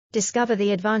Discover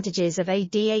the advantages of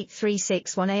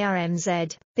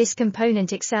AD8361ARMZ. This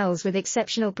component excels with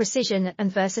exceptional precision and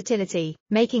versatility,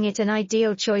 making it an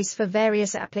ideal choice for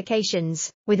various applications.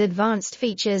 With advanced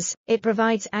features, it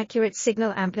provides accurate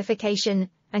signal amplification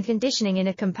and conditioning in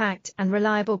a compact and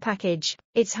reliable package.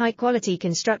 Its high-quality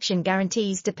construction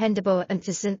guarantees dependable and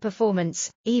consistent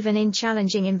performance, even in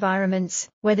challenging environments.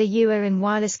 Whether you are in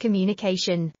wireless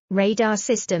communication, radar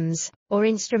systems, or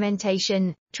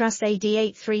instrumentation, trust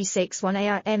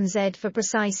AD8361ARMZ for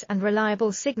precise and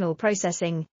reliable signal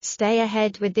processing. Stay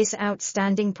ahead with this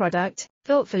outstanding product,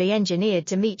 thoughtfully engineered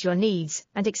to meet your needs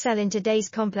and excel in today's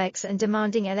complex and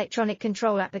demanding electronic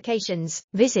control applications.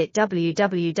 Visit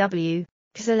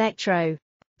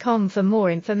www.xelectro.com for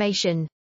more information.